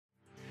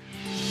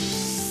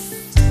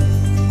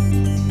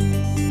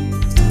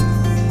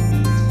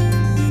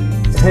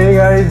Hey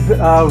guys,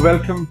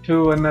 welcome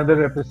to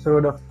another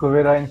episode of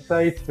Covera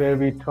Insights, where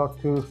we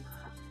talk to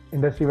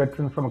industry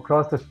veterans from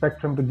across the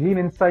spectrum to glean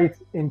insights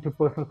into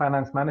personal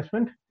finance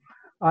management.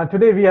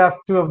 Today, we have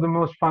two of the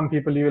most fun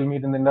people you will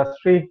meet in the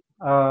industry,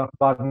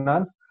 bar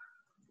none.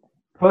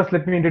 First,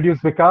 let me introduce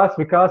Vikas.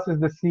 Vikas is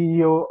the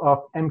CEO of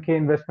MK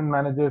Investment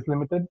Managers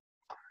Limited.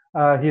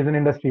 He is an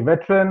industry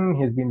veteran.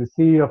 He's been the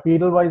CEO of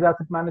Edelweiss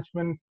Asset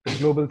Management, the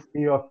global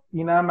CEO of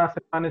Enam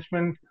Asset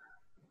Management,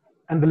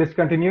 and the list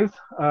continues.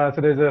 So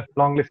there's a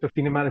long list of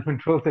senior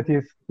management roles that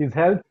he's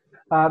held.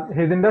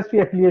 His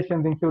industry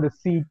affiliations include a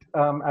seat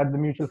at the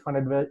Mutual Fund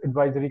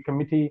Advisory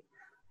Committee,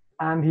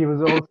 and he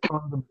was also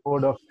on the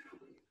board of.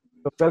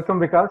 So welcome,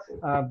 Vikas.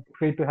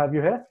 Great to have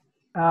you here.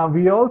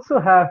 We also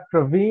have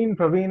Praveen.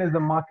 Praveen is the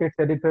markets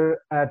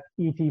editor at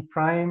ET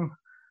Prime.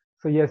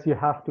 So yes, you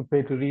have to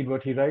pay to read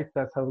what he writes.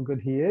 That's how good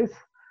he is.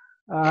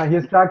 He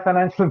has tracked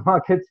financial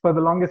markets for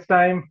the longest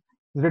time.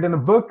 He's written a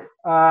book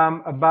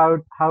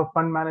about how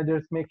fund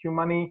managers make you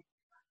money.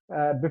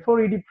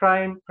 Before ED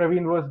Prime,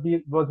 Praveen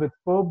was with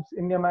Forbes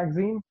India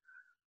magazine,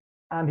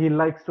 and he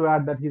likes to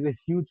add that he's a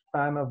huge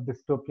fan of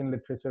dystopian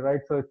literature. Right,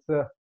 so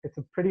it's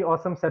a pretty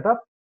awesome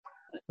setup.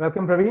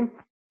 Welcome, Praveen.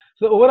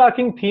 So the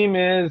overarching theme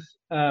is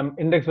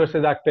index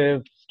versus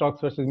active,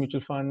 stocks versus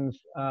mutual funds.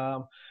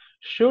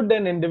 Should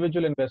an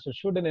individual investor,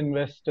 should an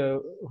investor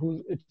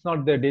who it's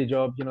not their day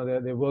job,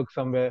 they work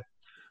somewhere,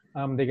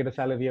 they get a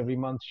salary every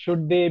month,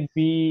 should they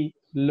be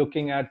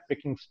looking at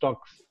picking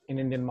stocks in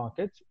Indian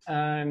markets?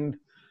 And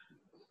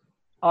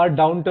are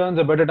downturns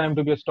a better time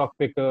to be a stock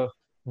picker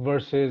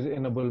versus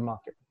in a bull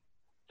market?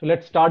 So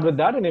let's start with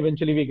that, and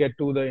eventually we get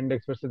to the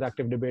index versus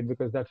active debate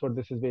because that's what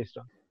this is based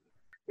on.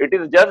 It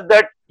is just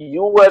that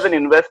you as an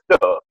investor,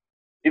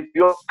 if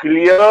you're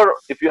clear,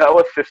 if you have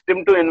a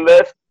system to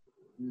invest,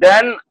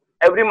 then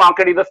every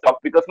market is a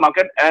stock pickers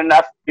market. And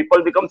as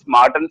people become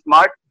smart and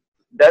smart,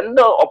 then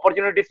the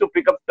opportunities to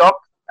pick up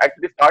stocks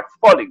actually starts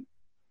falling.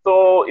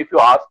 So if you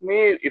ask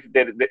me if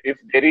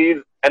there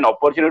is an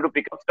opportunity to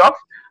pick up stocks,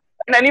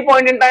 at any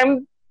point in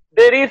time,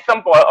 there is some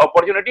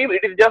opportunity.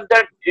 It is just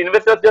that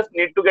investors just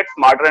need to get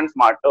smarter and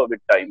smarter with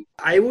time.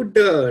 I would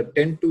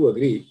tend to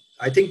agree.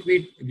 I think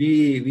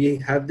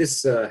we have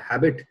this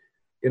habit,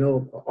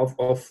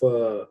 of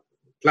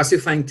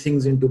classifying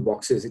things into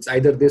boxes. It's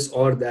either this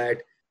or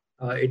that.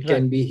 It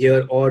can be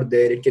here or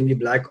there. It can be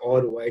black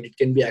or white. It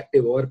can be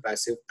active or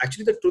passive.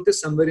 Actually, the truth is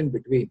somewhere in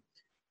between.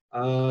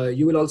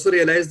 You will also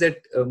realize that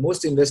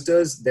most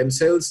investors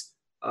themselves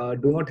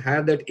do not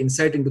have that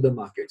insight into the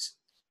markets.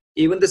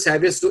 Even the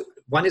savviest,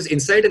 one is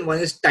insight and one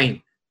is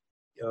time.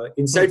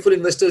 Insightful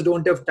investors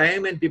don't have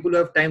time, and people who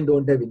have time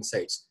don't have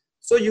insights.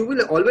 So you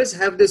will always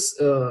have this,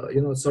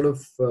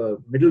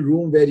 middle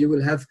room where you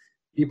will have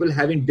people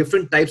having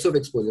different types of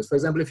exposures. For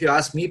example, if you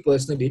ask me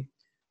personally,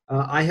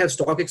 I have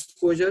stock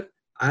exposure,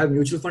 I have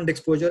mutual fund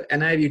exposure,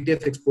 and I have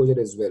ETF exposure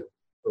as well.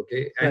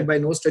 Okay, and by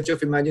no stretch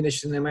of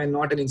imagination am I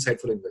not an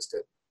insightful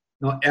investor.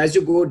 Now, as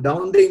you go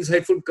down the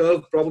insightful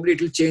curve, probably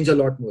it will change a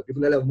lot more.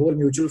 People will have more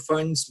mutual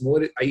funds, more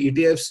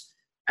ETFs,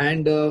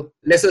 and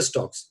lesser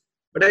stocks.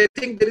 But I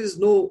think there is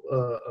no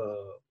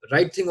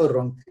right thing or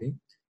wrong thing.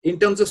 In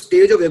terms of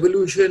stage of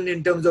evolution,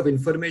 in terms of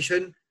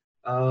information,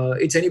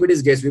 it's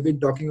anybody's guess. We've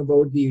been talking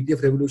about the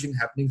ETF revolution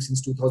happening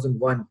since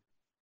 2001.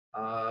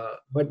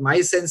 But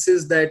my sense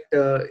is that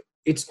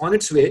it's on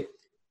its way.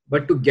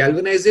 But to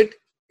galvanize it,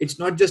 it's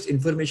not just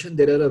information.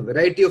 There are a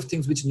variety of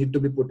things which need to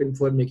be put in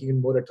for making it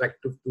more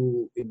attractive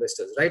to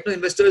investors. Right now,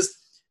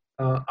 investors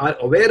are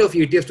aware of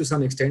ETFs to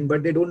some extent,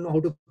 but they don't know how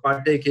to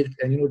partake it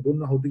and don't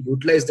know how to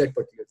utilize that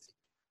particular thing.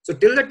 So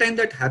till the time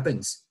that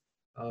happens,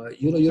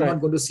 you're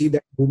not going to see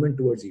that movement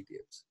towards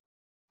ETFs.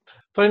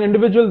 For an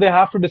individual, they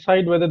have to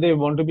decide whether they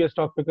want to be a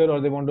stock picker or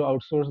they want to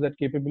outsource that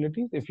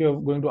capability. If you're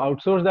going to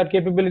outsource that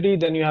capability,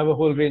 then you have a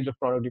whole range of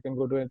product. You can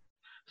go to it,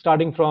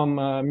 starting from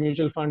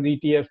mutual funds,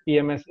 ETF,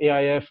 PMS,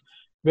 AIF,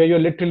 where you're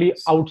literally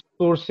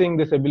outsourcing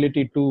this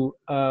ability to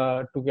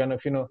kind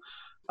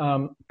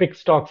of pick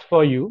stocks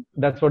for you.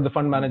 That's what the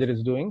fund manager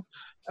is doing.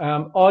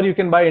 Or you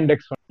can buy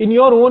index funds. In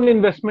your own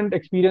investment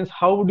experience,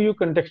 how do you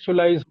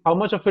contextualize how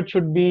much of it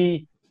should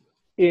be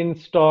in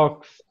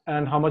stocks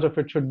and how much of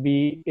it should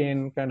be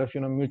in kind of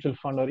mutual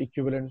fund or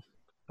equivalent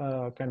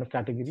kind of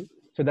category?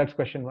 So that's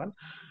question one.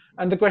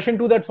 And the question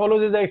two that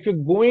follows is that if you're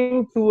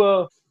going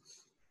to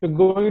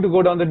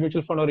go down the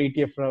mutual fund or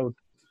ETF route,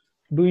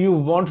 do you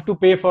want to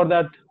pay for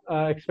that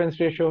expense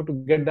ratio to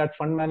get that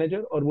fund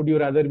manager, or would you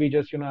rather be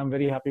just I'm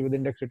very happy with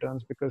index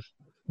returns because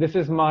this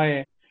is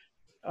my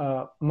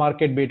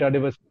market beta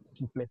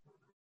diversification play?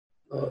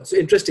 So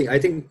interesting. I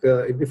think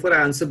before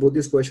I answer both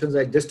these questions,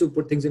 just to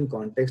put things in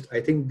context,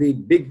 I think the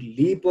big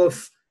leap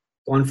of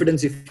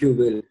confidence, if you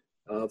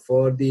will,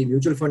 for the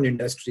mutual fund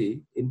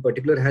industry in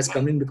particular has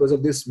come in because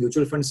of this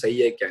mutual fund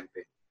Sahi Hai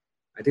campaign.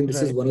 I think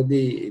this is one of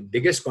the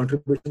biggest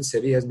contributions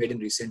SEBI has made in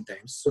recent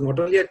times. So not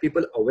only are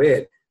people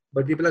aware,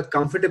 but people are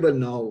comfortable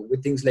now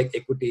with things like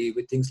equity,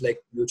 with things like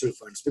mutual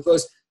funds,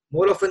 because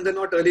more often than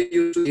not, earlier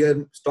you used to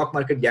hear stock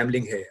market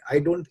gambling here. I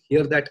don't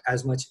hear that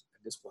as much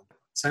at this point.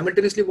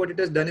 simultaneously what it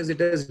has done is it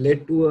has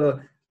led to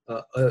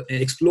an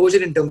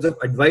explosion in terms of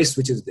advice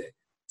which is there.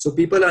 So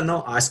people are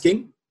now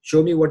asking,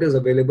 show me what is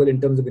available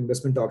in terms of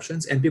investment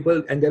options, and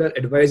there are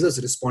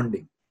advisors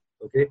responding.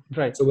 Okay.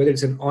 Right. So whether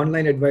it's an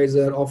online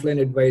advisor,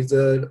 offline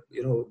advisor,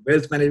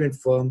 wealth management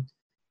firm,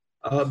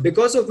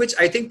 because of which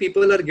I think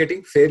people are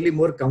getting fairly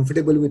more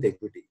comfortable with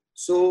equity.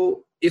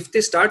 So if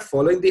they start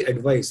following the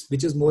advice,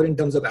 which is more in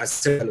terms of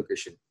asset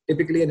allocation,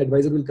 typically an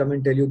advisor will come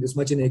and tell you this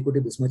much in equity,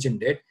 this much in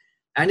debt,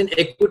 and in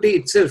equity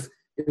itself,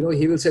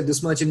 he will say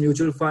this much in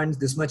mutual funds,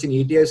 this much in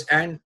ETFs,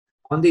 and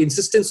on the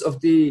insistence of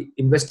the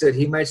investor,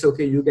 he might say,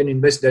 okay, you can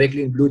invest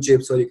directly in blue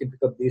chips, or you can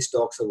pick up these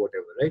stocks or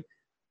whatever, right?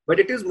 But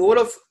it is more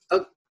of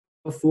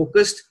a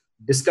focused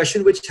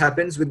discussion which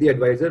happens with the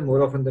advisor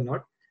more often than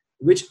not,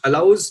 which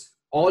allows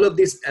all of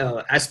these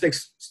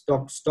aspects,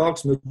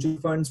 stocks, mutual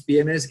funds,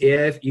 PMS,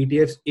 AIF,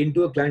 ETFs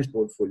into a client's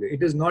portfolio.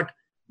 It is not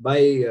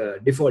by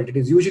default, it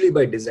is usually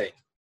by design.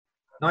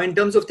 Now, in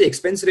terms of the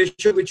expense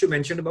ratio, which you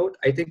mentioned about,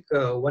 I think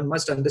one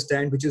must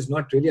understand, which is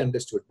not really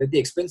understood, that the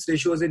expense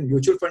ratios in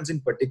mutual funds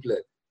in particular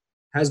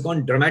has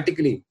gone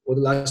dramatically over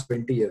the last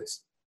 20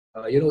 years.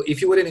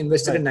 If you were an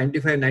investor in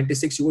 95,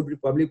 96, you would be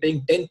probably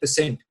paying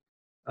 10%,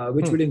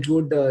 which would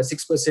include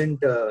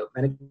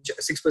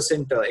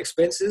 6%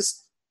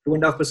 expenses,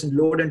 2.5%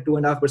 load, and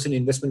 2.5%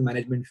 investment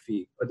management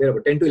fee. Or there,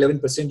 about 10 to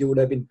 11% you would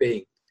have been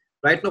paying.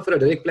 Right now, for a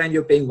direct plan,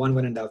 you're paying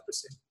 1.5%.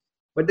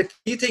 But the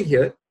key thing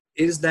here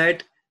is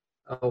that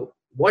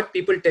what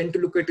people tend to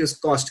look at is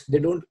cost. They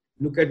don't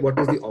look at what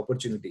is the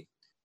opportunity.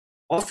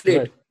 Of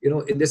late,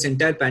 in this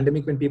entire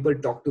pandemic, when people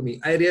talk to me,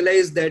 I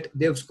realized that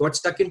they've got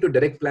stuck into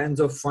direct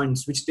plans of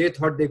funds, which they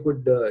thought they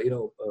could,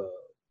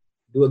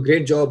 do a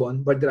great job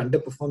on, but they're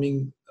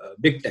underperforming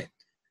big time.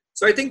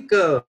 So I think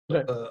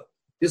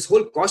this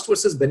whole cost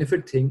versus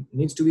benefit thing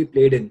needs to be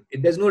played in.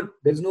 There's no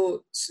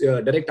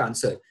direct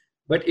answer.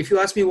 But if you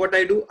ask me what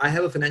I do, I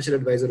have a financial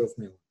advisor of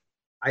my own.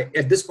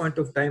 At this point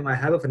of time, I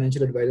have a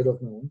financial advisor of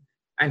my own,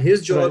 and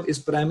his job is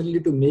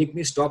primarily to make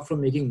me stop from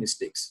making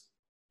mistakes.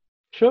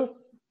 Sure.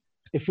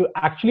 If you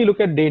actually look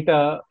at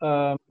data,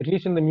 at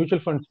least in the mutual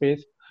fund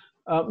space,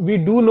 we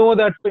do know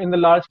that in the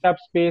large cap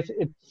space,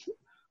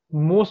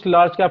 most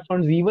large cap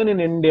funds, even in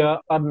India,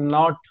 are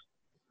not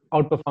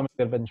outperforming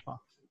their benchmark,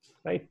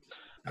 right?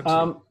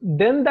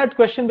 Then that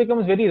question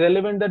becomes very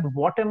relevant, that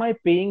what am I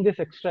paying this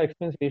extra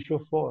expense ratio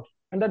for?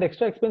 And that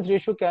extra expense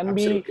ratio can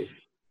be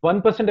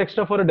 1%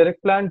 extra for a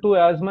direct plan to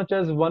as much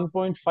as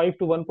 1.5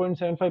 to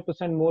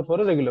 1.75% more for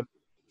a regular.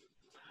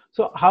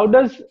 So how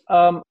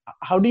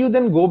do you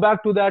then go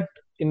back to that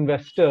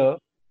investor,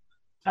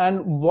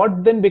 and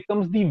what then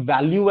becomes the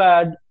value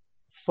add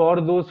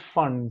for those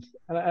funds?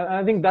 And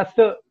I think that's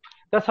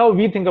how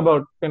we think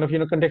about kind of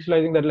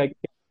contextualizing that. Like,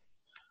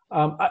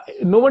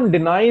 no one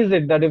denies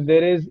it that if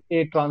there is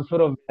a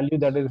transfer of value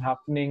that is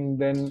happening,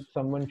 then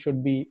one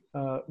should be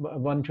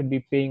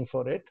paying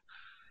for it.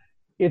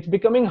 It's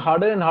becoming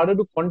harder and harder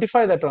to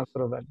quantify that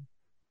transfer of value.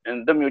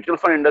 And the mutual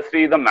fund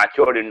industry is a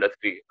matured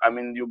industry. I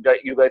mean, you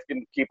guys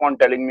can keep on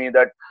telling me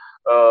that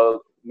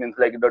means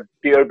like the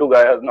tier 2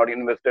 guy has not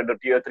invested, the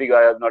tier 3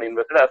 guy has not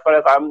invested. As far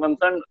as I'm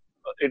concerned,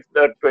 it's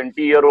the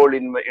 20-year-old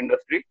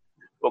industry.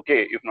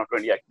 Okay, if not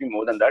 20, actually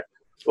more than that.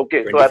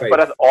 Okay, 25. So as far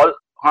as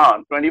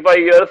 25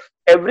 years,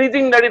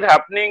 everything that is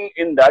happening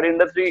in that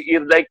industry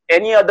is like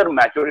any other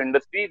mature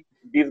industry.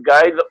 These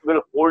guys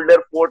will hold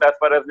their fort as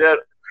far as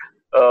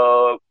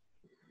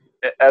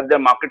their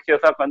market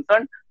shares are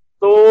concerned.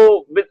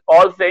 So with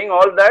saying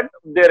all that,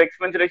 their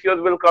expense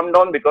ratios will come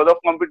down because of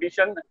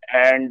competition,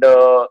 and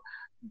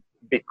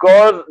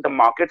because the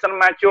markets are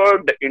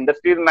matured, the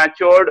industry is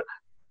matured,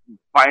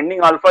 finding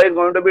alpha is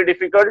going to be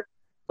difficult.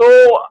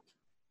 So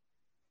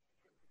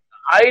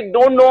I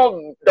don't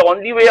know, the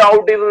only way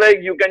out is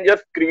like you can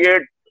just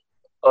create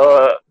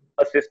a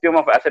system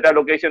of asset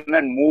allocation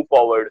and move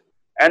forward.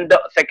 And the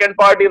second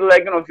part is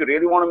like, if you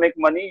really want to make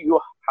money, you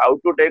have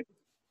to take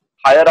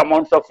higher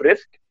amounts of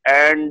risk.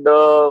 And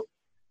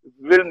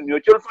will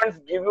mutual funds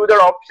give you the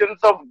options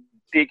of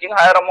taking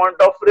higher amount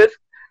of risk?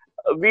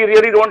 We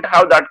really don't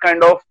have that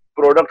kind of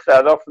products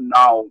as of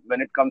now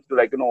when it comes to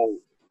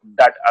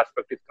that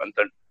aspect is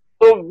concerned.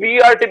 So we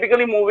are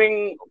typically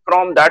moving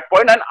from that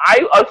point. And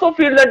I also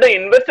feel that the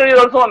investor is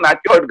also a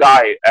matured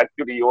guy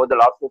actually over the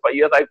last 4-5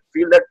 years. I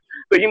feel that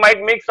so he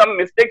might make some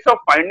mistakes of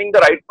finding the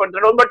right funds,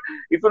 but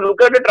if you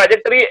look at the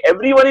trajectory,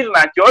 everyone is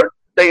matured.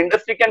 The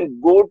industry can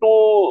go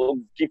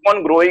to keep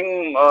on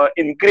growing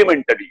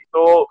incrementally.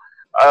 So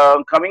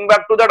coming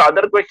back to that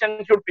other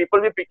question, should people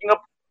be picking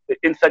up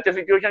in such a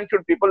situation?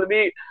 Should people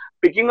be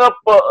picking up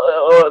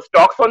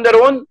stocks on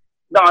their own?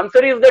 The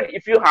answer is that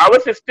if you have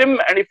a system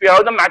and if you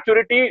have the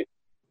maturity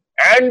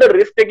and the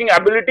risk-taking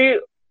ability,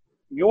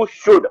 you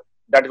should.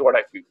 That is what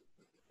I feel.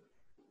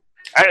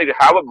 And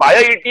buy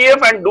a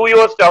ETF and do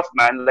your stuff,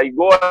 man. Like,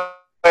 go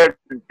ahead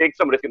and take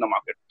some risk in the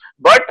market.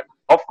 But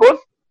of course,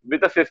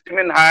 with a system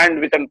in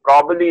hand,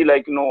 probably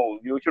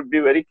you should be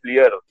very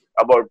clear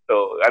about.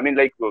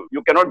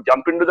 You cannot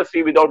jump into the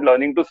sea without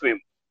learning to swim.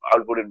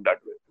 I'll put it that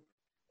way.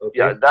 Okay.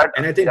 Yeah,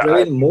 and I think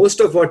Praveen, most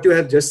of what you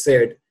have just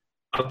said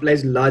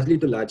applies largely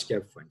to large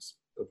cap funds.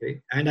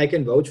 Okay, and I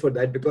can vouch for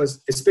that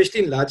because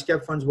especially in large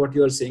cap funds, what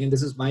you are saying, and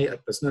this is my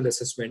personal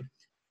assessment,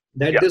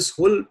 that this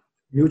whole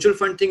mutual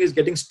fund thing is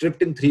getting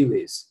stripped in three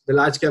ways. The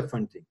large cap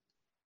fund thing,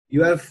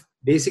 you have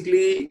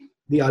basically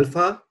the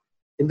alpha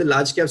in the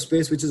large cap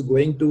space, which is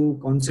going to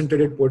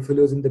concentrated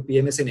portfolios in the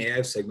PMS and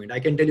AIF segment. I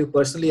can tell you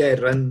personally, I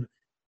run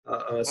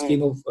a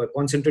scheme of a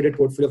concentrated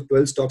portfolio of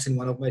 12 stocks in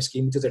one of my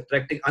schemes, which is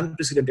attracting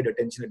unprecedented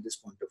attention at this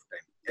point of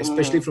time,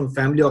 especially from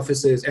family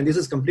offices. And this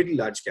is completely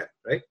large cap,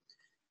 right?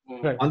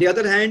 Right. On the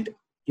other hand,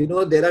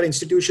 there are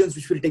institutions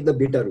which will take the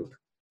beta route.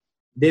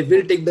 They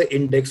will take the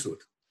index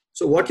route.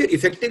 So what you're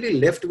effectively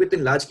left with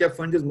in large cap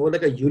funds is more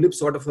like a ULIP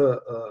sort of a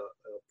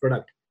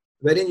product,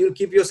 wherein you'll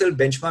keep yourself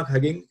benchmark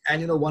hugging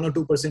and 1 or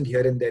 2%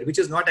 here and there, which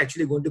is not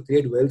actually going to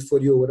create wealth for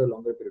you over a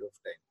longer period of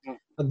time.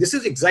 Now, this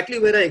is exactly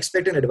where I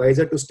expect an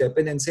advisor to step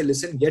in and say,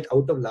 listen, get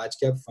out of large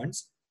cap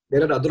funds.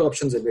 There are other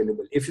options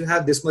available. If you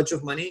have this much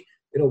of money,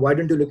 why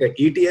don't you look at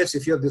ETFs?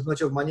 If you have this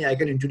much of money, I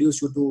can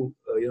introduce you to,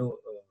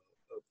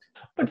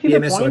 But see,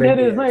 the point here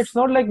is, it's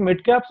not like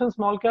mid caps and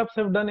small caps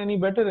have done any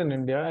better in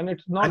India, and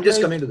it's not. I'm just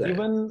like coming to that.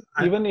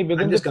 Even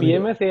within the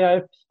PMS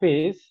AIF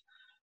space,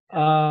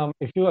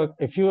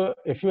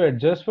 if you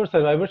adjust for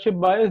survivorship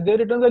bias, their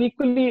returns are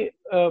equally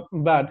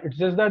bad. It's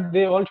just that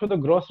they all show the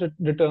gross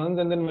returns,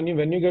 and then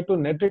when you get to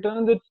net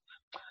returns,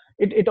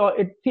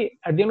 see,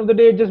 at the end of the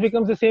day, it just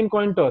becomes the same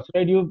coin toss,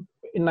 right?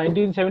 In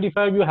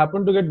 1975, you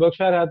happen to get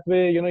Berkshire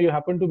Hathaway, you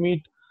happen to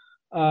meet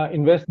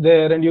invest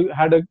there, and you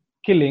had a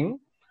killing.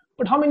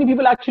 But how many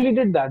people actually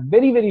did that?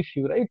 Very, very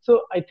few, right?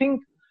 So I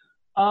think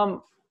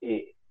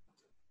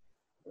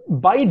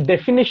by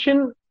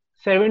definition,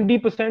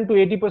 70% to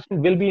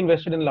 80% will be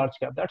invested in large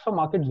cap. That's how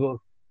markets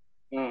work.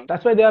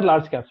 That's why they are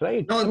large caps,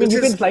 right? No,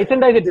 you can slice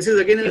and dice it. This is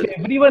again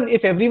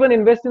if everyone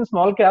invests in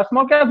small caps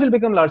will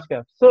become large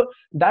caps. So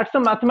that's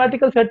the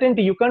mathematical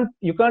certainty. You can't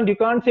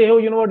say, oh,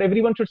 you know what,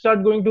 everyone should say,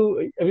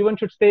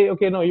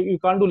 okay, no, you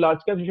can't do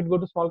large caps, you should go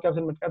to small caps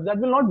and mid caps. That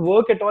will not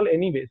work at all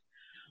anyways.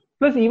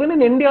 Plus, even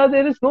in India,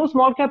 there is no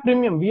small cap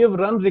premium. We have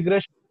run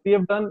regression. We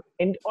have done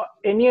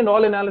any and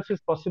all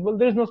analysis possible.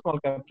 There is no small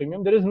cap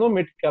premium. There is no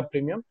mid cap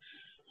premium.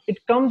 It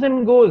comes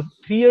and goes.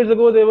 3 years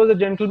ago, there was a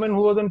gentleman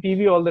who was on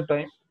TV all the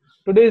time.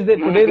 Today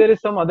there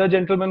is some other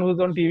gentleman who's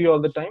on TV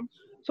all the time.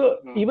 So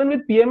even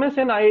with PMS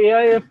and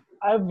AIF,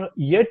 I've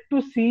yet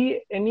to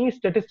see any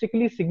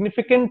statistically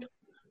significant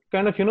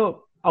kind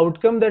of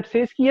outcome that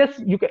says, yes,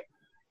 you can.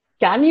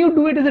 Can you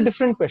do it is a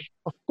different question.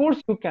 Of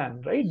course you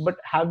can, right? But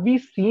have we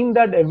seen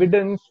that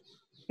evidence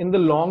in the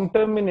long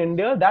term in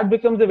India? That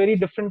becomes a very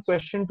different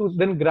question to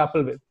then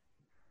grapple with.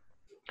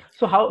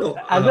 So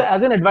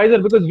as an advisor,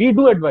 because we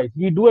do advise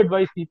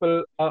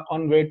people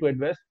on where to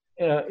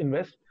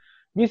invest.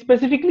 We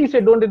specifically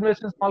say don't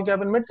invest in small cap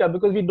and mid cap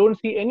because we don't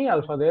see any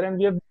alpha there, and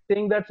we have been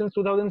saying that since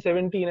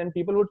 2017. And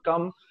people would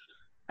come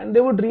and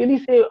they would really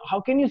say, how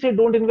can you say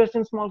don't invest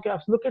in small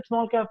caps? Look at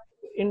small cap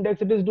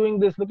index, it is doing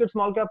this. Look at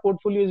small cap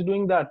portfolio is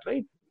doing that,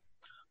 right?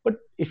 But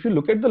if you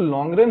look at the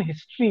long run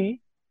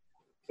history,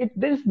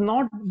 there's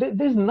none.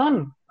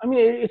 I mean,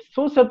 it's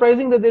so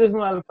surprising that there is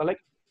no alpha. Like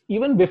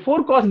even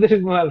before cost, there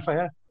is no alpha.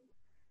 Yeah.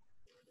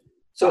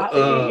 So,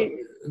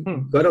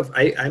 Gaurav,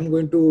 I'm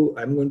going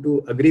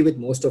to agree with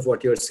most of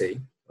what you're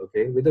saying.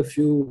 Okay, with a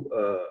few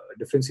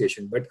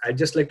differentiation, but I'd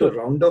just like to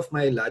round off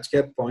my large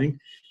cap point.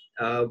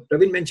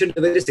 Praveen mentioned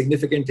a very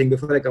significant thing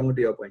before I come on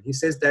to your point. He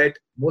says that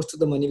most of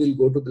the money will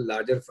go to the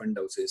larger fund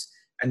houses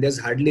and there's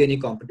hardly any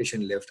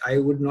competition left. I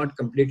would not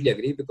completely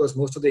agree because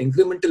most of the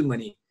incremental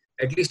money,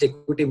 at least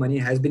equity money,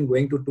 has been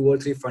going to 2 or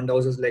 3 fund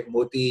houses like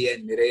Moti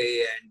and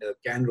Mirae and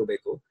Can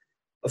Robeco.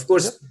 Of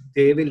course,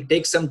 they will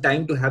take some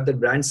time to have the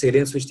brand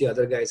salience which the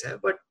other guys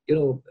have, but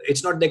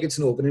it's not like it's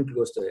an open and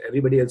closed door.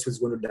 Everybody else is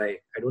going to die.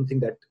 I don't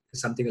think that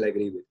is something I'll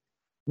agree with.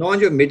 Now on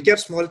your mid cap,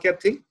 small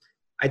cap thing,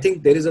 I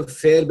think there is a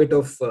fair bit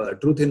of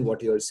truth in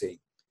what you are saying.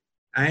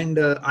 And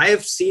I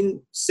have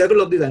seen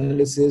several of these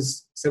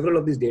analyses, several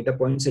of these data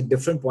points at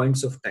different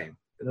points of time.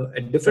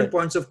 At different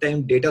points of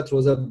time, data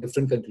throws up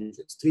different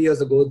conclusions. 3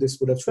 years ago, this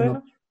would have shown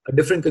up a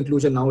different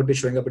conclusion. Now it is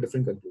showing up a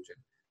different conclusion.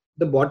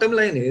 The bottom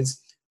line is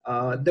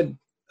that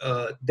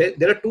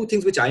there are 2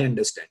 things which I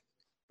understand.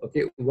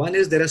 Okay, one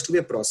is there has to be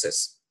a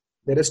process.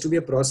 There has to be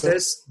a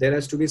process. There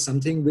has to be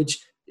something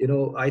which,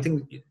 I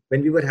think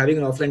when we were having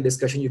an offline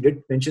discussion, you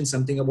did mention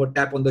something about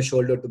tap on the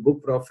shoulder to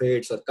book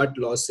profits or cut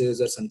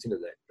losses or something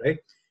like that, right?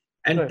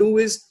 And 2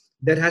 is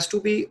there has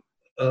to be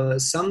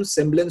some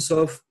semblance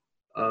of,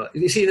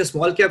 you see, in a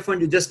small cap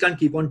fund, you just can't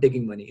keep on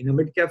taking money. In a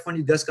mid cap fund,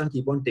 you just can't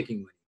keep on taking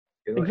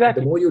money.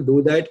 Exactly. The more you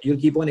do that, you'll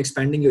keep on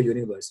expanding your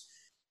universe.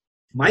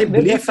 My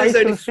belief is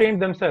that constrain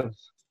themselves.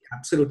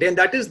 Absolutely, and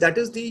that is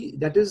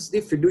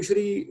the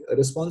fiduciary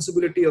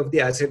responsibility of the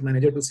asset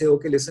manager to say,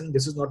 okay, listen,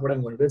 this is not what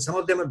I'm going to do. And some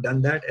of them have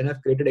done that and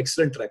have created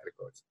excellent track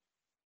records.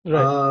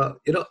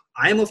 Right.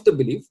 I am of the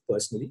belief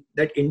personally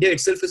that India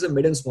itself is a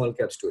mid and small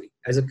cap story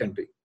as a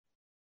country.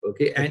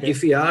 Okay, and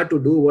if we are to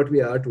do what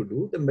we are to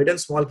do, the mid and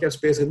small cap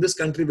space in this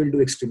country will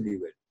do extremely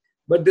well.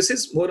 But this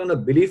is more on a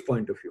belief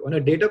point of view. On a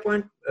data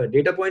point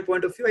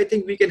point of view, I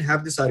think we can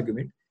have this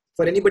argument.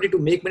 For anybody to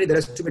make money, there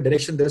has to be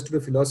direction, there has to be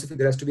a philosophy,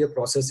 there has to be a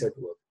process at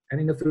work. And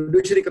in a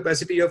fiduciary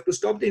capacity, you have to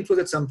stop the inflows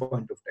at some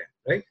point of time,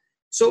 right?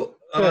 So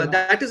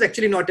that is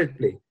actually not at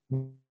play,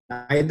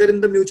 either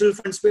in the mutual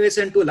fund space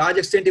and to a large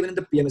extent even in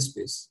the PMS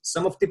space.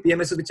 Some of the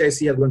PMSs which I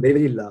see have grown very,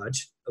 very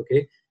large,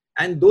 okay?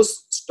 And those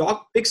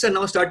stock picks are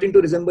now starting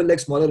to resemble like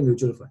smaller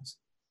mutual funds.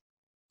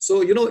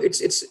 So, you know,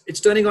 it's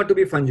turning out to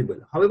be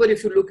fungible. However,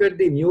 if you look at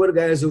the newer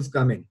guys who've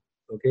come in,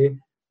 okay,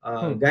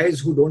 guys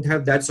who don't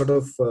have that sort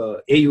of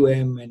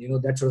AUM and, you know,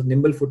 that sort of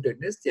nimble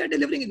footedness, they are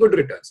delivering good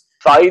returns.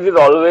 Size is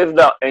always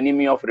the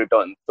enemy of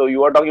return. So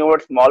you are talking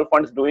about small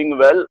funds doing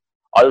well.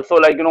 Also,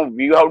 like, you know,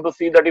 we have to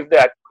see that if they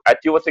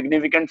achieve a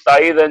significant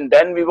size, and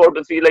then we have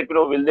to see, like, you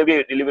know, will they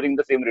be delivering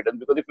the same returns?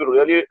 Because if you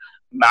really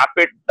map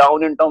it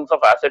down in terms of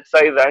asset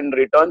size and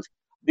returns,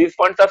 these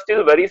funds are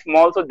still very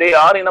small, so they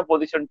are in a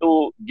position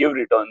to give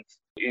returns.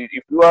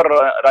 If you are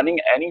running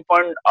any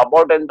fund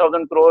above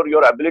 10,000 crore,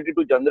 your ability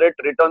to generate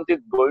returns is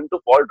going to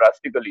fall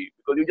drastically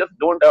because you just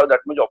don't have that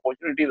much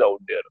opportunities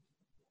out there.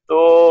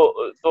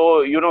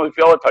 So you know, if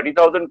you have a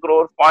 30,000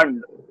 crore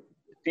fund,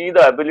 see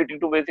the ability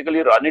to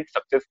basically run it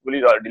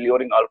successfully,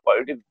 delivering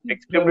alpha. It is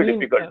extremely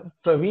difficult.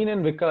 Praveen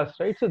and Vikas,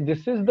 right? So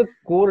this is the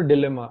core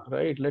dilemma,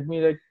 right? Let me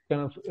like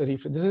kind of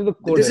rephrase. This is the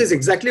core. This dilemma. Is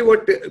exactly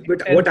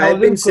what I've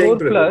been saying.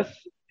 Plus,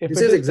 if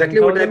this is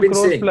exactly what I've been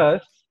saying.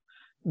 Plus,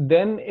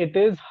 then it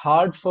is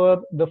hard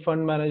for the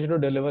fund manager to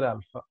deliver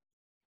alpha.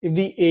 If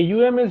the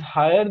AUM is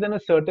higher than a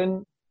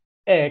certain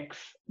X,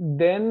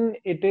 then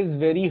it is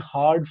very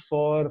hard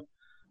for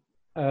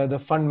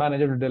the fund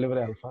manager to deliver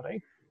alpha,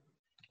 right?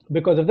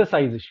 Because of the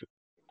size issue.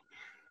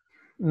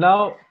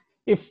 Now,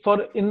 if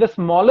in the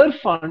smaller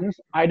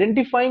funds,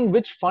 identifying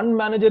which fund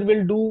manager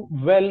will do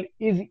well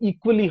is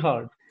equally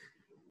hard.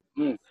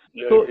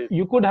 So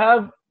you could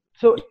have,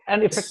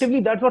 and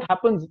effectively that's what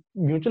happens.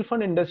 Mutual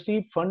fund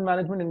industry, fund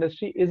management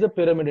industry is a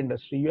pyramid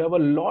industry. You have a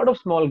lot of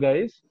small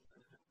guys,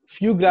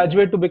 few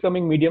graduate to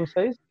becoming medium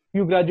size,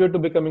 few graduate to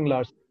becoming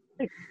large.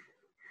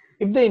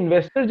 If the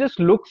investor just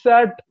looks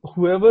at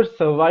whoever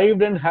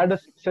survived and had a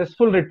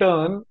successful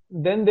return,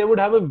 then they would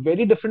have a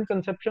very different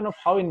conception of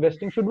how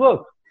investing should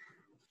work.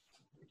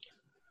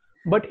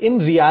 But in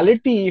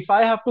reality, if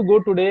I have to go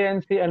today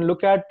and say and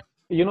look at,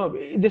 you know,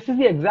 this is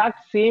the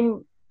exact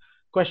same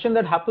question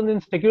that happens in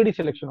security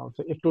selection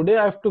also. If today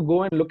I have to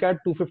go and look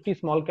at 250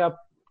 small cap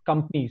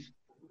companies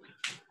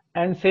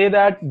and say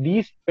that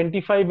these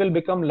 25 will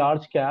become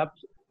large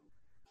caps,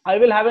 I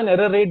will have an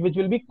error rate which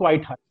will be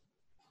quite high.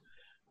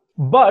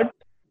 But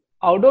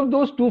out of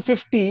those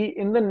 250,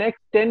 in the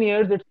next 10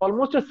 years, it's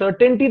almost a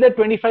certainty that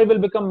 25 will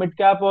become mid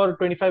cap or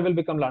 25 will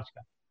become large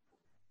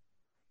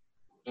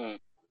cap.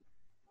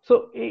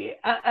 So,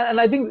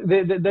 and I think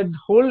the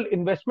whole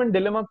investment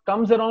dilemma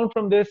comes around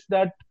from this,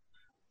 that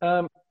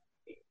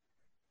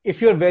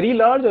if you're very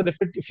large, or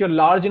if you're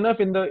large enough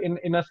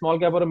in a small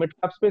cap or a mid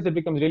cap space, it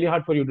becomes really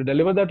hard for you to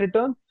deliver that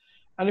return.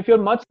 And if you're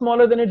much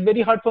smaller, then it's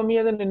very hard for me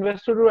as an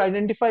investor to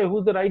identify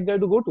who's the right guy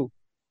to go to.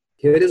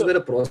 Here is where the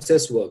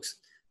process works.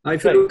 Now,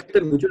 if you look at the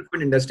mutual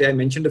fund industry, I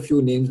mentioned a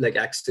few names like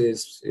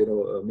Axis, you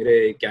know,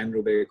 Mirae, Can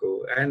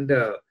Robeco, and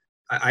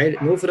I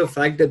know for a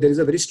fact that there is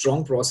a very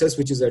strong process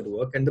which is at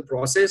work, and the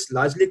process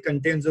largely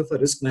contains of a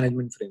risk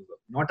management framework,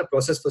 not a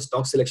process for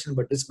stock selection,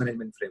 but risk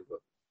management framework.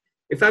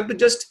 If I have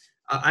to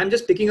I'm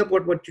just picking up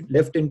what you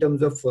left in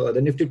terms of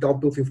the Nifty Top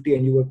 250,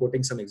 and you were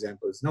quoting some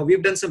examples. Now,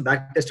 we've done some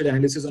back-tested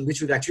analysis on which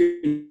we've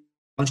actually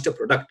launched a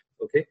product,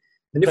 okay?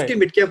 The Nifty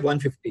Midcap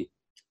 150.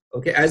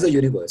 Okay, as a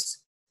universe,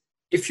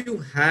 if you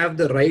have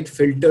the right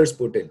filters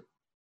put in,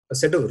 a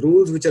set of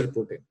rules which are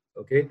put in,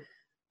 okay,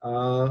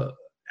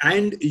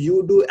 and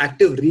you do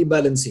active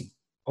rebalancing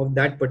of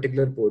that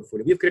particular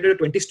portfolio. We've created a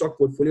 20 stock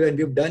portfolio, and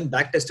we've done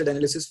back-tested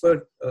analysis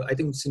for, I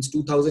think, since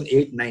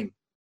 2008-9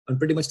 on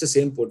pretty much the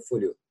same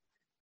portfolio.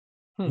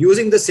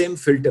 Using the same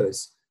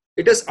filters,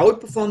 it has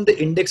outperformed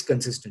the index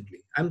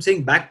consistently. I'm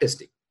saying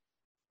back-testing,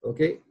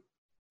 okay?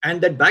 And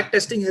that back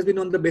testing has been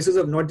on the basis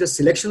of not just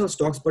selection of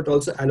stocks, but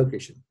also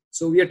allocation.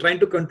 So we are trying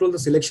to control the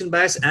selection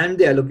bias and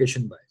the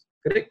allocation bias,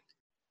 correct?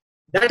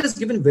 That has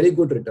given very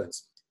good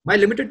returns. My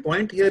limited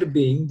point here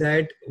being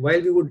that while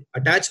we would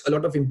attach a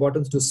lot of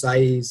importance to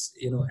size,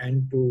 you know,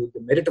 and to the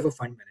merit of a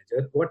fund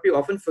manager, what we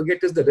often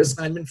forget is the risk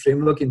management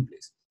framework in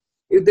place.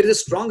 If there is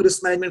a strong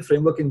risk management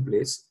framework in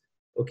place,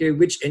 okay,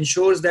 which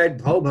ensures that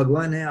bhav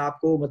bhagwan hai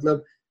aapko,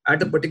 matlab, at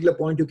a particular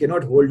point, you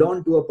cannot hold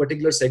on to a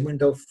particular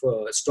segment of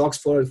stocks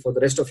for the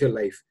rest of your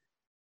life.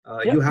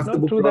 You have to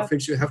book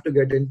profits. You have to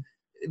get in.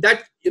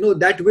 That, you know,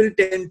 that will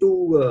tend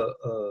to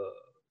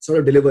sort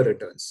of deliver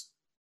returns.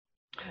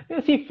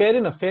 Yeah, see, fair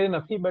enough.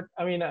 See, but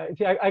I mean,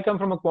 I come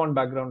from a quant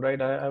background,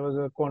 right? I was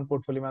a quant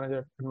portfolio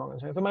manager at Morgan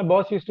Stanley. So my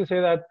boss used to say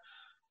that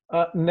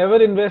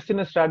never invest in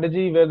a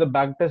strategy where the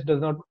backtest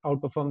does not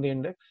outperform the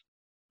index.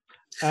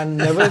 And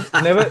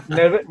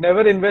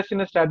never invest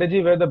in a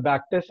strategy where the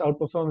backtest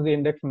outperforms the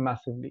index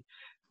massively.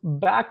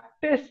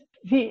 Backtest,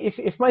 see,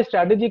 if my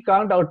strategy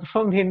can't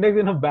outperform the index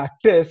in a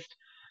backtest,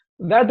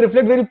 that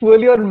reflects very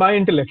poorly on my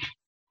intellect.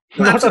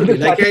 No, Not on the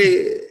absolutely. Like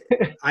strategy.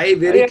 I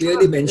very Yeah.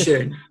 clearly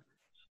mentioned.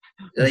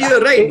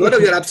 You're right,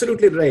 Gaurav. You're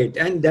absolutely right.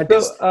 And that So,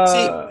 is,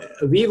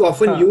 see, we've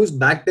often used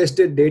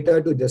back-tested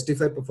data to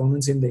justify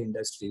performance in the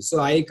industry. So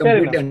I fair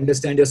completely enough.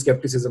 understand your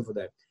skepticism for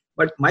that.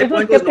 But my It's not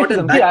point was not on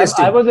skepticism. See,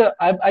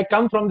 back-testing. I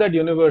come from that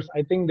universe.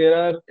 I think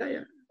Yeah,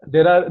 yeah.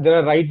 there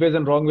are right ways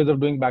and wrong ways of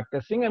doing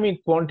backtesting. I mean,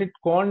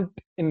 quant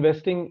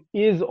investing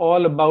is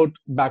all about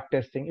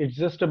backtesting. It's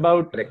just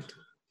about Correct.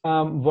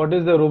 what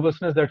is the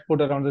robustness that's put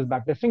around this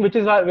backtesting, which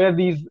is where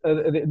these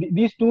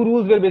two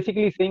rules were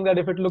basically saying that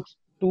if it looks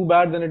too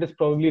bad, then it is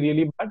probably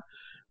really bad.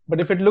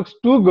 But if it looks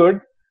too good,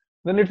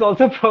 then it's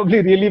also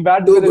probably really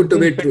bad Too because it's good to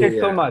been be true. fitted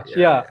so Yeah, much. yeah,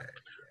 Yeah.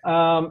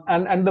 yeah.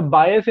 And the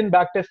bias in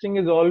backtesting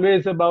is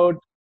always about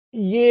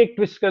ये एक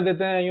twist कर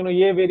देते हैं,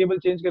 ये variable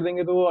change कर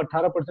देंगे तो वो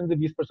 18% से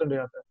 20% हो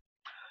जाता है.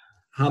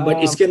 हाँ, but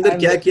इसके अंदर And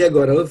क्या किया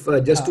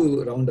गौरव, just हाँ, to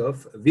round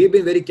off, we've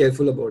been very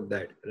careful about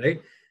that, right?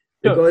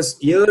 sure. Because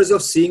years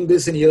of seeing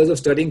this and years of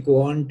studying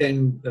quant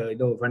and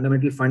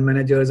fundamental fund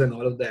managers and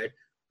all of that,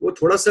 वो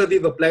थोड़ा सा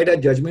we've applied our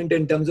judgment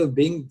in terms of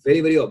being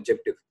very, very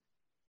objective.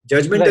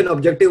 Judgment and Right.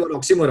 objective are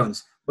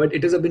oxymorons, but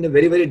it has been a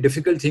very, very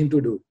difficult thing to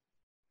do.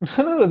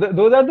 No,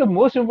 those are the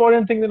most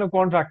important things in a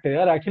contract.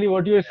 Yeah. Actually,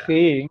 what you're Yeah,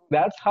 saying,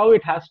 that's how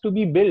it has to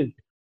be built.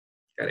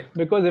 correct.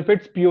 Because if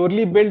it's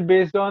purely built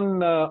based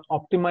on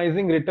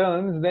optimizing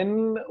returns,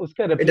 then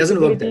uska It doesn't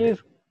work that way.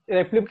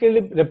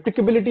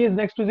 replicability is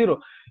next to zero.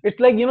 It's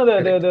like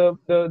Correct.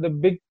 the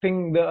big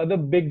thing, the other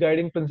big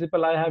guiding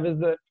principle I have is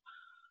that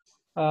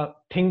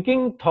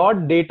thinking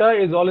thought data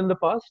is all in the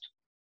past,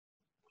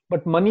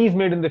 but money is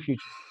made in the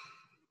future.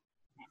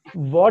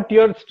 What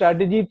your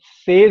strategy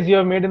says you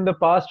have made in the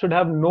past should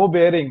have no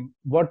bearing.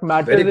 What Very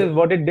matters is good.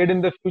 what it did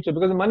in the future,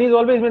 because money is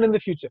always made in the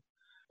future.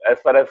 As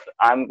far as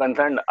I'm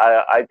concerned,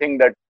 I think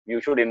that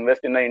you should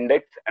invest in an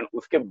index, and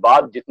uske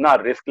baad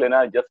jitna risk lena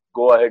hai, just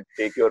go ahead,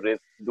 take your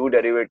risk, do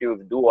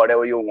derivatives, do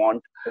whatever you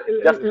want.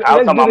 Just have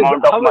Let's some do this.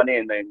 amount of money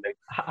in the index.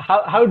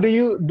 How do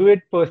you do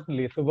it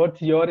personally? So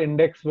what's your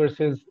index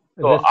versus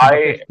So risk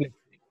bucket split?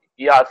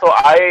 so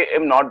I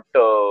am not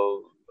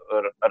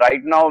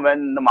right now.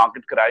 When the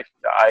market crashed,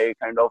 I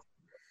kind of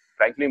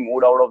frankly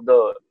moved out of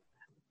the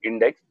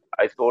index.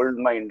 I sold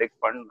my index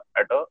fund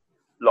at a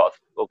loss.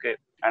 Okay,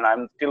 and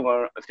I'm still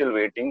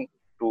waiting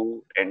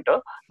to enter.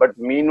 But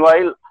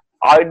meanwhile,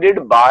 I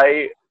did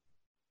buy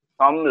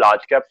some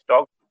large cap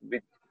stocks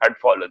which had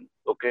fallen.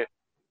 Okay,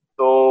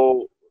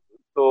 so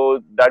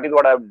that is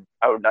what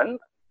I've done,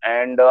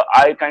 and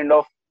I kind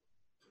of,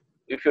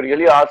 if you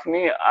really ask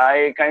me,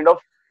 I kind of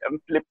am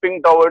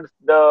flipping towards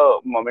the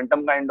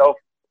momentum kind of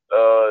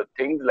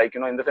things, like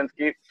in the sense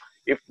ki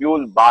if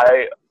you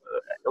buy,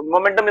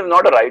 momentum is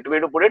not a right way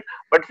to put it,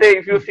 but say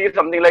if you see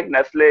something like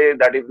Nestle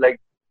that is like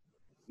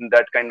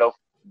that kind of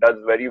does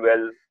very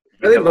well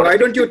with a Praveen, lot of why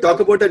don't you talk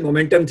cyclical. about that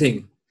momentum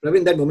thing?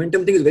 Praveen, that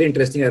momentum thing is very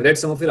interesting. I read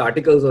some of your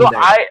articles So on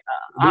that.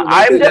 Do you want to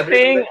I'm just elaborate on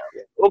saying, that?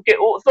 Yeah. okay.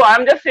 So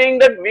I'm just saying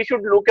that we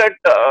should look at.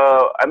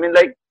 I mean,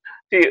 like,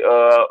 see,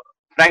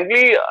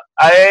 frankly,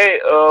 I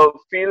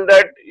feel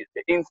that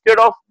instead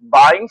of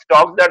buying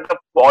stocks that have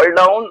fall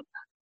down,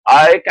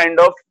 I kind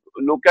of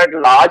look at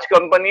large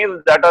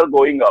companies that are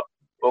going up.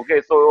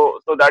 Okay, so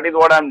that is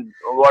what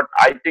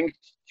I think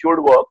should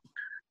work.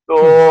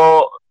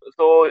 Hmm.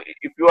 So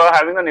if you are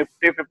having a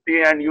Nifty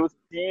 50 and you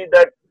see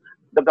that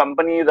the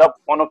company is up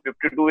on a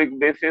 52-week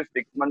basis,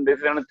 6-month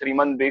basis, and a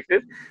 3-month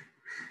basis,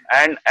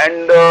 and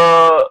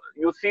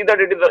you see that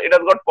it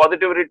has got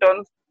positive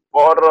returns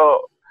for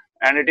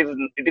and it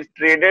is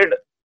traded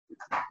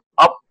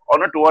up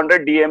on a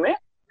 200 DMA.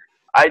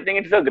 I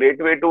think it's a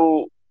great way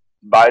to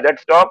buy that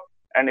stock.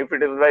 And if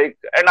it is like,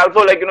 and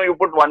also like you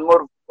put one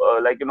more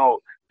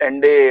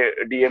 10-day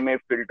DMA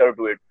filter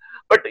to it.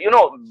 But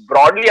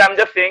broadly, I'm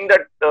just saying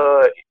that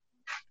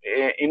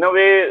in a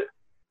way,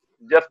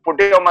 just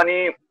putting your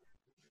money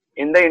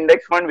in the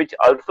index fund, which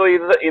also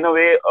is in a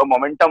way a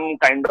momentum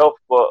kind of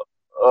a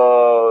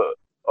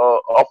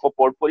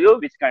portfolio,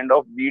 which kind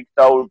of beats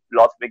out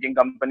loss-making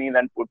companies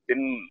and puts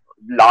in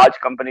large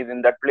companies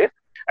in that place.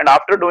 And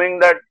after doing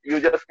that,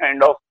 you just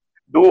kind of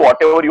do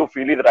whatever you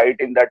feel is right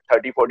in that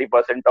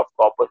 30-40% of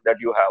corpus that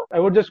you have. I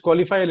would just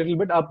qualify a little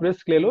bit. Up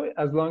risk le lo,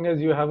 as long as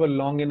you have a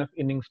long enough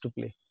innings to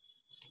play.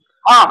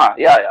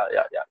 Yeah.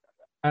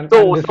 And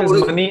So, this is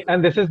so money,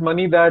 and this is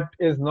money that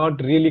is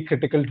not really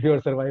critical to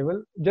your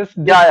survival. Just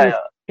yeah.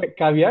 these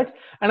caveats.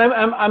 And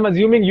I'm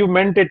assuming you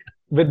meant it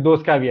with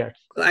those caveats.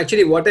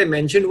 Actually, what I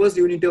mentioned was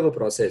you need to have a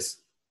process.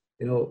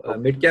 Okay.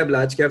 Mid cap,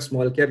 large cap,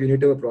 small cap, you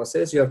need to have a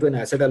process. You have to an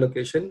asset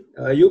allocation.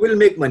 You will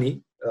make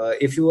money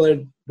if you are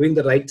doing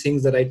the right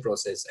things, the right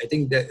process. I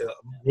think that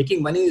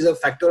making money is a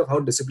factor of how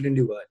disciplined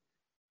you are.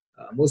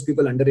 Most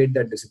people underrate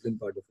that discipline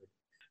part of it.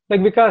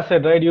 Like Vikas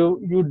said, right?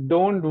 You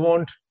don't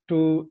want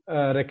to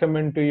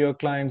recommend to your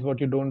clients what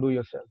you don't do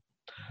yourself.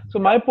 So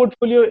my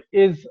portfolio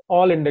is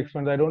all index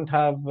funds. I don't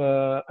have.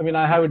 I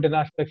have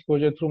international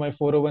exposure through my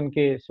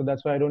 401k, so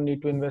that's why I don't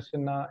need to invest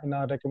in a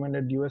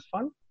recommended US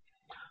fund.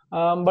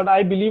 But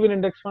I believe in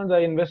index funds. I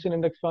invest in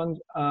index funds,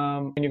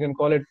 and you can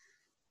call it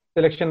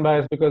selection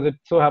bias because it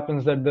so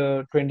happens that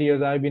the 20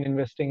 years I've been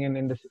investing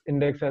in this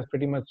index has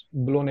pretty much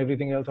blown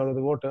everything else out of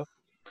the water.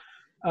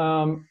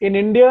 In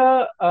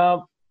India,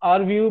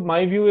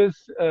 my view is,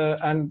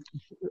 and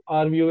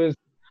our view is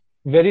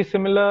very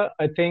similar.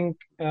 I think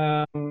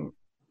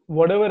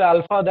whatever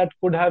alpha that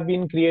could have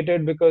been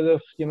created because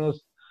of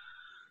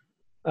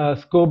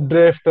scope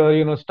drift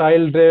or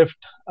style drift,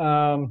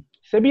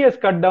 SEBI has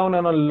cut down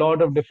on a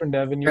lot of different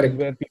avenues. Correct.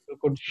 Where people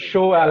could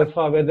show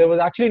alpha where there was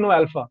actually no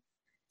alpha,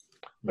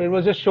 but it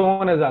was just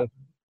shown as alpha.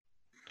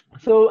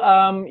 So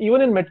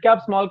even in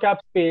mid-cap, small-cap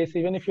space,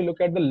 even if you look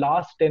at the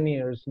last 10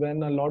 years,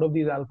 when a lot of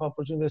these alpha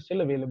opportunities are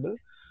still available,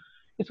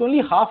 it's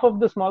only half of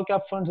the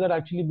small-cap funds that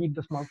actually beat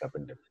the small-cap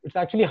index. It's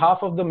actually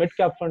half of the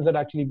mid-cap funds that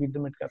actually beat the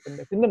mid-cap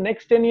index. In the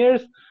next 10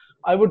 years,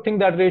 I would think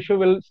that ratio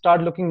will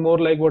start looking more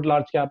like what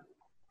large-cap.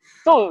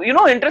 So,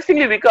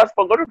 interestingly, Vikas,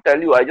 forgot to tell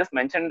you, I just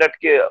mentioned that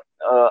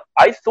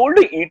I sold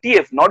the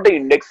ETF, not the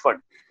index fund.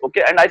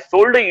 Okay, and I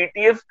sold the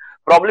ETF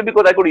probably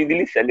because I could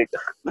easily sell it.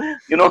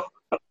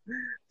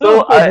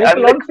 So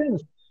I'm like,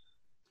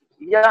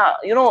 yeah,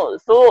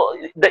 so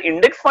the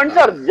index funds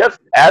are just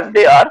as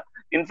they are.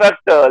 In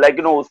fact,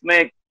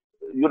 usme,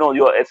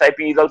 your SIP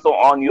is also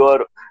on,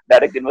 your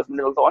direct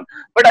investment is also on.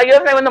 But I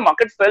guess when the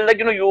markets fell,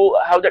 you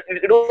have that,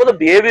 it was a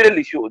behavioral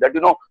issue that,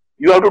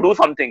 you have to do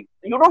something.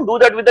 You don't do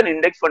that with an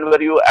index fund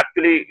where you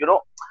actually, you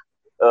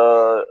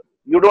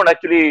don't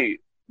actually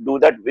do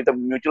that with a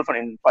mutual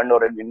fund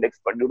or an index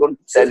fund. You don't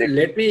sell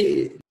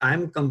it.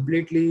 I'm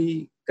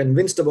completely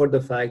convinced about the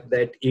fact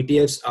that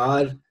ETFs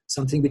are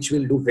something which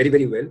will do very,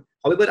 very well.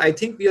 However, I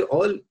think we are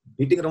all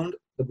beating around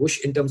the bush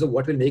in terms of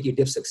what will make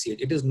ETFs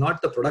succeed. It is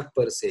not the product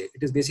per se.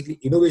 It is basically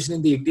innovation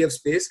in the ETF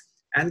space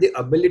and the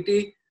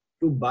ability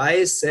to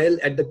buy, sell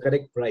at the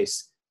correct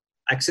price.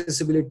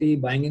 Accessibility,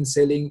 buying and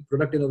selling,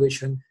 product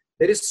innovation.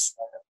 There is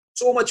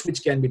so much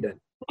which can be done.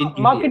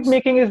 Market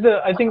making is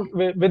I think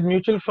with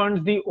mutual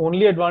funds, the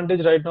only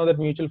advantage right now that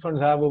mutual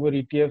funds have over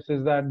ETFs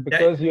is that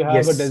because you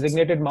have a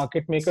designated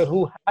market maker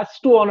who has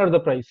to honor the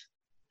price.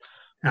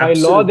 By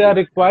law, they are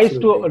required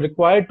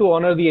to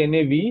honor the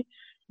NAV.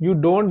 You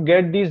don't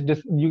get these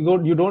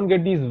you don't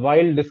get these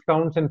wild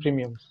discounts and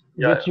premiums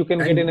which you can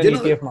get in an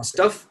ETF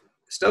market.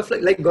 Stuff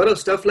like Gaurav,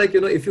 stuff like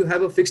if you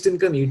have a fixed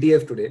income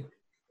ETF today,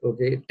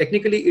 okay,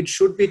 technically it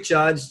should be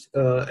charged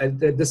at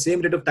the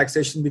same rate of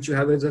taxation which you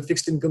have as a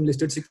fixed income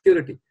listed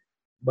security.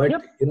 But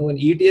an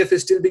ETF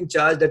is still being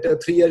charged at a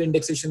 3-year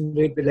indexation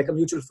rate like a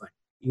mutual fund.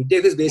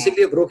 ETF is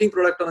basically a broking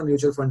product on a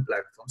mutual fund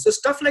platform. So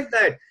stuff like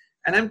that.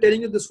 And I'm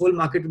telling you, this whole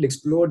market will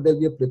explode. There'll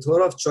be a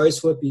plethora of choice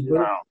for people.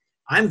 Wow.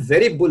 I'm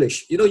very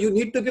bullish. You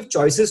need to give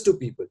choices to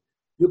people.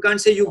 You can't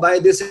say you buy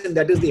this and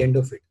that is the end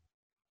of it.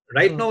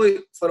 Right now,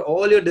 for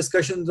all your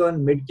discussions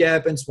on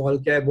mid-cap and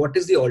small-cap, what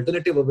is the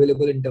alternative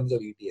available in terms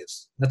of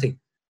ETFs? Nothing.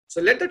 So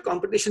let that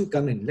competition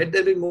come in. Let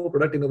there be more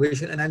product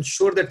innovation, and I'm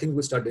sure that things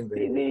will start doing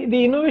very well.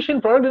 The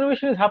product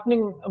innovation is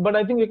happening, but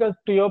I think because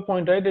to your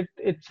point, right,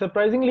 it's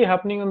surprisingly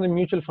happening on the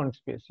mutual fund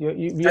space.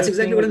 That's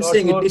exactly what I'm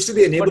saying. It needs to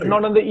be enabled. But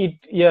not on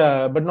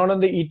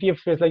the ETF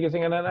space, like you're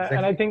saying. And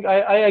I think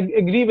I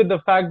agree with the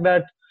fact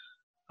that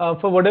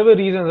for whatever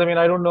reasons, I mean,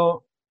 I don't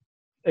know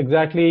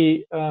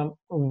exactly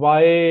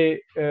why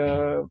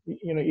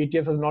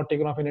ETFs has not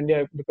taken off in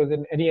India, because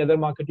in any other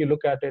market you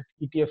look at it,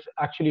 ETFs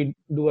actually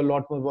do a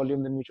lot more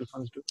volume than mutual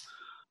funds do.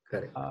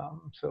 Correct.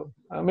 So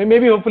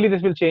maybe hopefully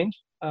this will change.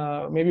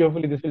 Soon.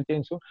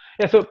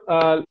 Yeah. So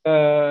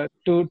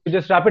to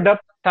just wrap it up,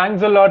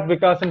 thanks a lot,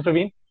 Vikas and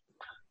Praveen.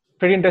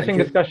 Pretty interesting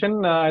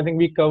discussion. I think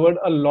we covered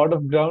a lot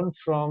of ground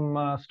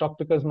from stock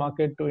pickers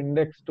market to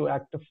index to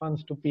active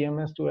funds to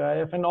PMS to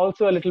AIF, and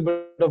also a little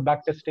bit of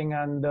backtesting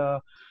and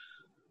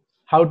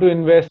how to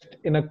invest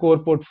in a core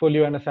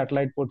portfolio and a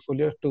satellite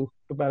portfolio, to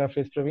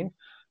paraphrase Praveen.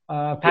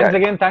 Thanks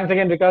again,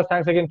 Vikas.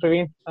 Thanks again,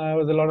 Praveen. It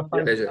was a lot of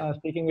fun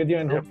speaking with you,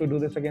 and hope to do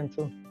this again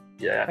soon.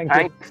 Yeah.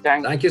 Thanks.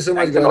 Thank you so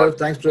much, Gaurav.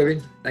 Thanks,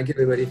 Praveen. Thank you,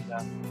 everybody.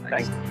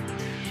 Thanks.